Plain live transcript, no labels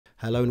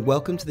Hello and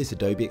welcome to this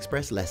Adobe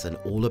Express lesson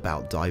all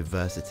about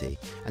diversity.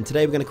 And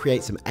today we're going to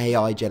create some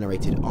AI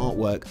generated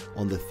artwork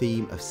on the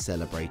theme of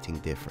celebrating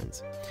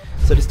difference.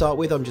 So to start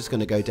with, I'm just going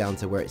to go down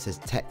to where it says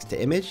text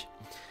to image.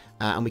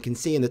 And we can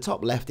see in the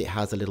top left it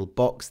has a little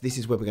box. This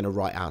is where we're going to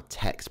write our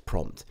text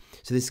prompt.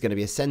 So this is going to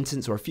be a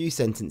sentence or a few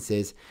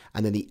sentences,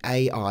 and then the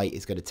AI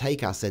is going to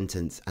take our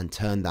sentence and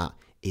turn that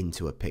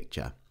into a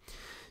picture.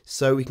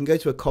 So we can go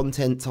to a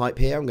content type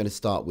here. I'm going to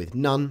start with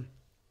none.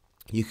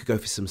 You could go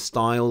for some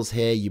styles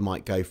here. You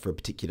might go for a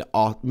particular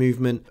art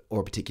movement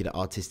or a particular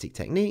artistic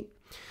technique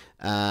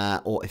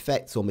or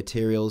effects or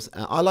materials.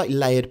 I like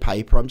layered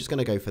paper. I'm just going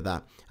to go for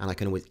that, and I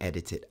can always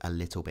edit it a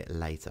little bit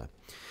later.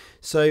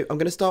 So I'm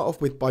going to start off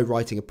by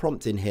writing a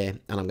prompt in here,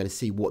 and I'm going to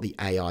see what the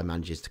AI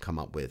manages to come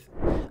up with.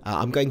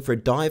 I'm going for a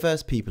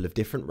diverse people of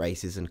different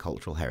races and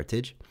cultural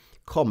heritage,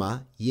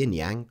 comma, yin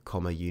yang,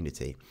 comma,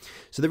 unity.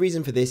 So the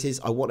reason for this is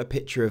I want a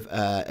picture of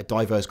a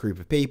diverse group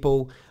of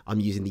people. I'm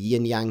using the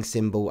yin yang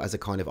symbol as a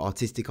kind of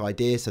artistic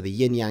idea. So the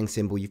yin yang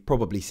symbol, you've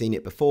probably seen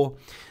it before.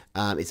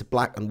 It's a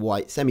black and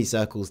white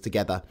semicircles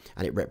together,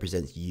 and it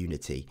represents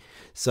unity.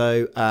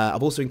 So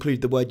I've also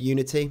included the word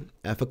unity.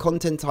 For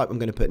content type, I'm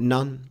going to put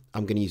none.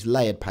 I'm going to use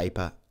layered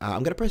paper.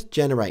 I'm going to press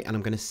generate, and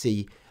I'm going to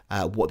see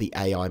what the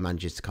AI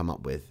manages to come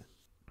up with.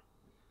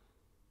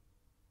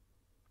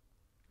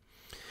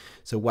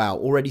 So wow,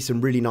 already some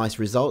really nice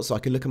results. So I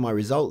can look at my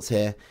results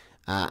here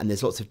and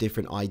there's lots of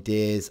different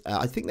ideas.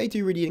 I think they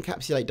do really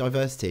encapsulate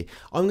diversity.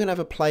 I'm going to have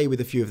a play with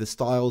a few of the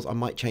styles. I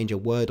might change a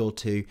word or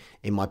two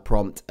in my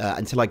prompt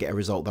until I get a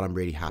result that I'm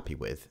really happy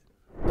with.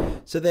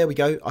 So there we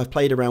go. I've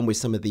played around with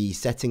some of the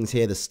settings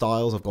here, the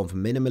styles. I've gone for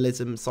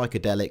minimalism,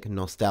 psychedelic,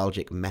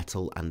 nostalgic,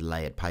 metal, and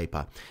layered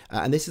paper.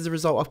 And this is the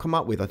result I've come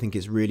up with. I think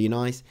it's really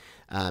nice.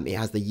 It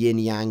has the yin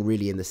yang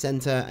really in the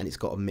center, and it's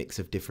got a mix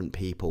of different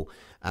people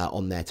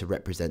on there to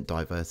represent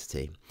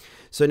diversity.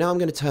 So now I'm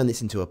going to turn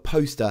this into a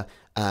poster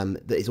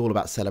that is all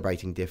about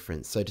celebrating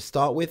difference. So to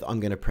start with,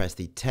 I'm going to press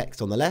the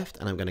text on the left,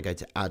 and I'm going to go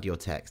to add your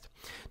text.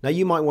 Now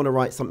you might want to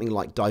write something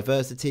like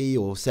diversity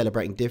or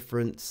celebrating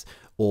difference,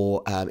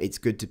 or it's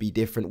good to be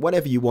different,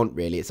 whatever you want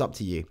really, it's up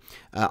to you.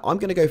 I'm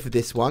going to go for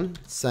this one,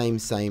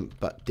 same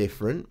but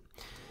different.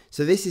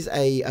 So this is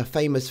a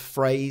famous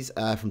phrase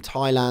from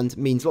Thailand,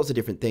 means lots of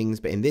different things,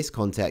 but in this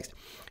context,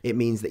 it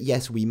means that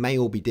yes, we may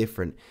all be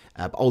different,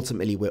 but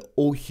ultimately we're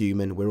all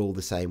human, we're all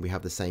the same, we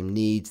have the same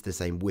needs, the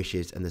same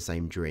wishes, and the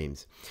same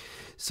dreams.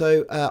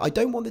 So I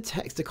don't want the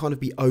text to kind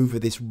of be over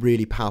this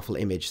really powerful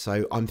image,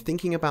 so I'm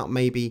thinking about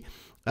maybe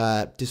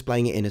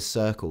displaying it in a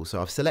circle. So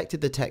I've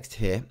selected the text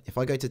here. If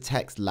I go to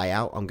text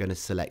layout, I'm going to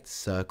select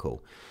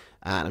circle.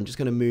 And I'm just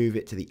going to move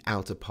it to the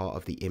outer part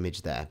of the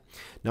image there.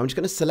 Now I'm just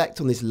going to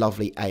select on this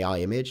lovely AI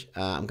image.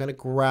 I'm going to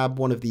grab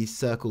one of these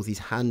circles, these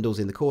handles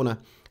in the corner,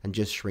 and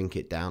just shrink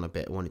it down a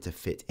bit. I want it to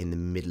fit in the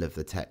middle of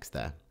the text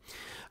there.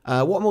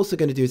 What I'm also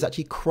going to do is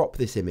actually crop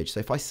this image. So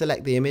if I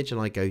select the image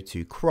and I go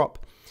to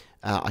crop,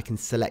 I can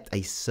select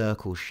a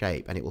circle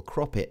shape, and it will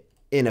crop it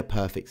in a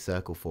perfect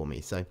circle for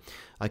me. So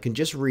I can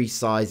just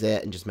resize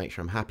it and just make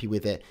sure I'm happy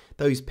with it.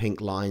 Those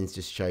pink lines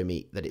just show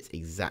me that it's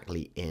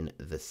exactly in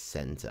the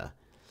center.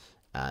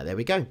 There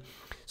we go.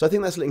 So I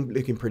think that's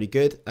looking pretty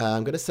good.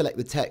 I'm going to select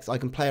the text. I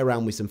can play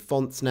around with some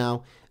fonts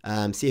now,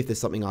 see if there's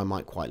something I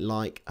might quite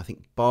like. I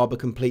think Barber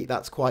Complete,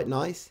 that's quite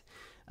nice.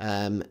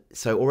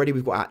 So already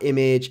we've got our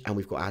image and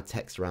we've got our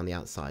text around the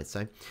outside.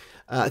 So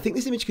I think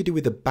this image could do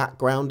with a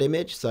background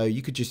image. So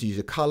you could just use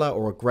a color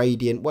or a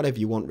gradient, whatever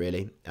you want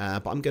really.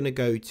 But I'm going to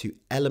go to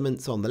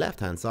elements on the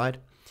left-hand side.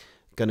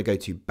 I'm going to go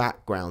to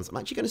backgrounds. I'm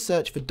actually going to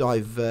search for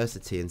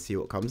diversity and see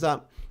what comes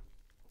up.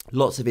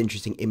 Lots of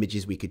interesting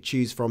images we could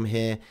choose from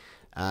here.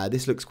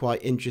 This looks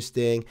quite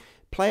interesting.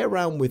 Play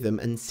around with them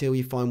until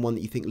you find one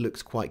that you think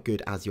looks quite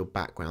good as your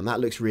background.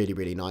 That looks really,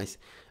 really nice.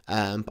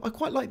 But I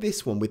quite like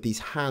this one with these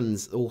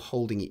hands all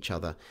holding each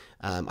other.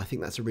 I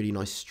think that's a really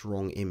nice,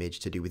 strong image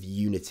to do with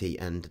unity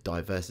and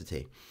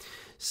diversity.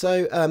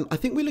 So I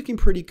think we're looking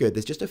pretty good.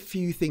 There's just a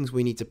few things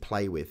we need to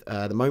play with.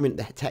 At the moment,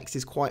 the text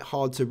is quite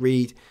hard to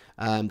read.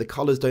 The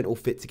colors don't all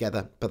fit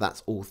together, but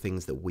that's all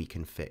things that we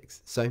can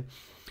fix. So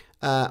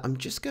I'm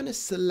just going to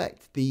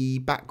select the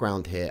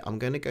background here. I'm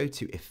going to go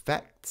to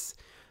effects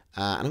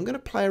and I'm going to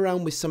play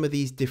around with some of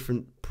these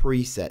different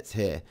presets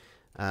here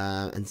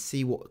and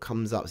see what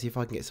comes up. See if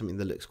I can get something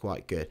that looks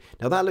quite good.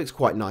 Now that looks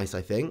quite nice,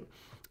 I think.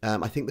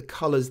 I think the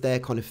colors there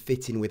kind of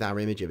fit in with our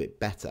image a bit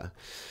better.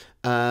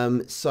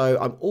 So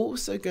I'm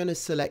also going to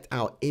select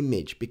our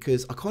image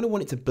because I kind of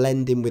want it to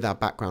blend in with our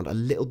background a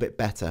little bit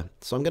better.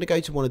 So I'm going to go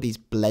to one of these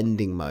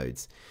blending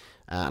modes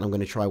and I'm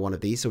going to try one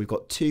of these. So we've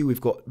got two, we've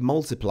got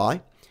multiply,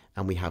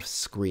 and we have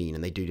screen,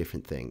 and they do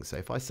different things. So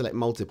if I select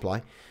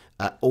multiply,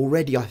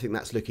 already I think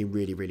that's looking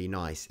really, really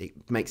nice.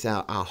 It makes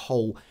our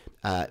whole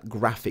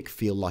graphic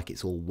feel like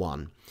it's all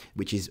one,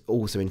 which is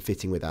also in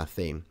fitting with our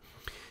theme.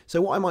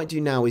 So what I might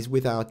do now is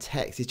with our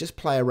text is just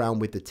play around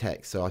with the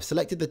text. So I've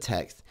selected the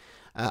text.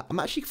 I'm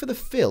actually, for the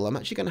fill, I'm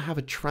actually going to have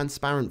a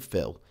transparent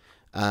fill.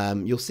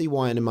 You'll see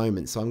why in a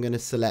moment. So I'm going to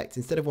select,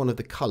 instead of one of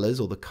the colors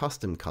or the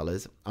custom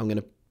colors, I'm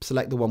going to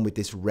select the one with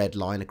this red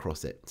line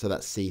across it. So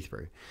that's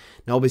see-through.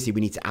 Now, obviously,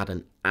 we need to add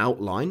an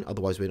outline.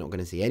 Otherwise, we're not going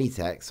to see any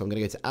text. So I'm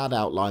going to go to add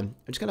outline.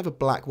 I'm just going to have a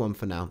black one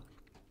for now.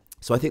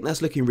 So I think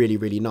that's looking really,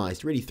 really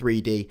nice, really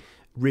 3D,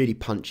 really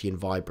punchy and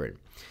vibrant.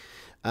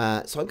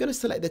 So I'm going to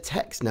select the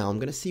text now. I'm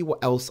going to see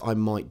what else I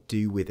might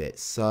do with it.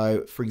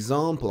 So for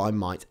example, I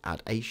might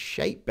add a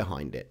shape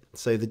behind it.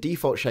 So the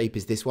default shape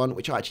is this one,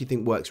 which I actually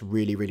think works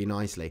really, really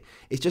nicely.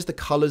 It's just the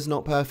color's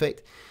not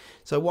perfect.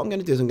 So what I'm going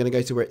to do is I'm going to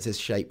go to where it says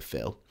shape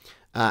fill.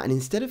 And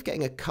instead of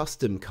getting a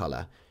custom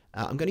color,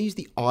 I'm going to use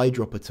the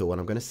eyedropper tool and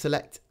I'm going to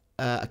select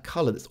a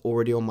color that's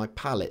already on my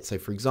palette. So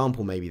for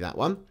example, maybe that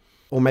one,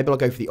 or maybe I'll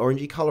go for the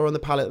orangey color on the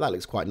palette. That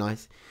looks quite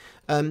nice.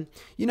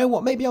 You know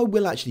what, maybe I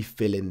will actually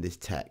fill in this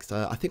text.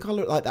 I think I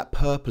look like that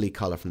purpley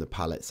color from the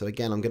palette. So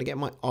again, I'm going to get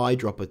my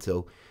eyedropper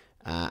tool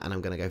and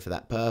I'm going to go for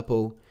that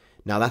purple.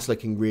 Now that's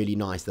looking really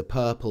nice. The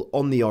purple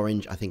on the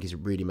orange, I think is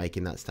really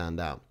making that stand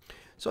out.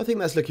 So I think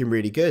that's looking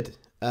really good.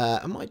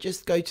 I might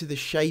just go to the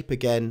shape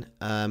again,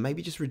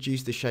 maybe just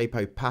reduce the shape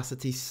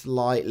opacity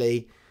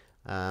slightly.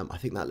 I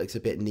think that looks a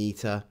bit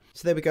neater.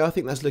 So there we go. I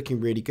think that's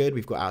looking really good.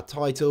 We've got our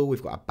title,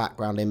 we've got our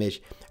background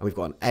image, and we've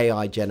got an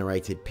AI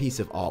generated piece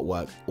of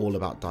artwork all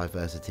about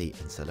diversity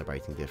and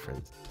celebrating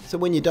difference. So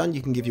when you're done,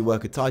 you can give your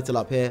work a title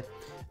up here.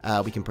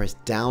 We can press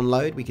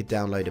download. We could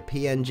download a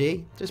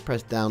PNG. Just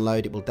press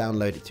download. It will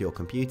download it to your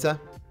computer.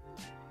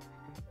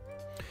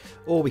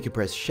 Or we could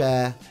press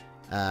share.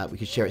 We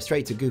could share it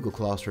straight to Google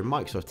Classroom,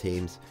 Microsoft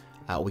Teams,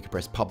 or we could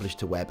press publish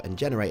to web and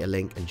generate a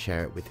link and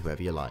share it with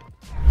whoever you like.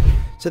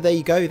 So there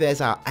you go,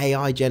 there's our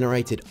AI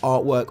generated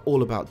artwork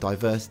all about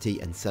diversity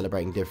and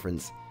celebrating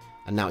difference.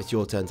 And now it's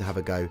your turn to have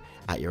a go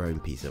at your own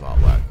piece of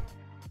artwork.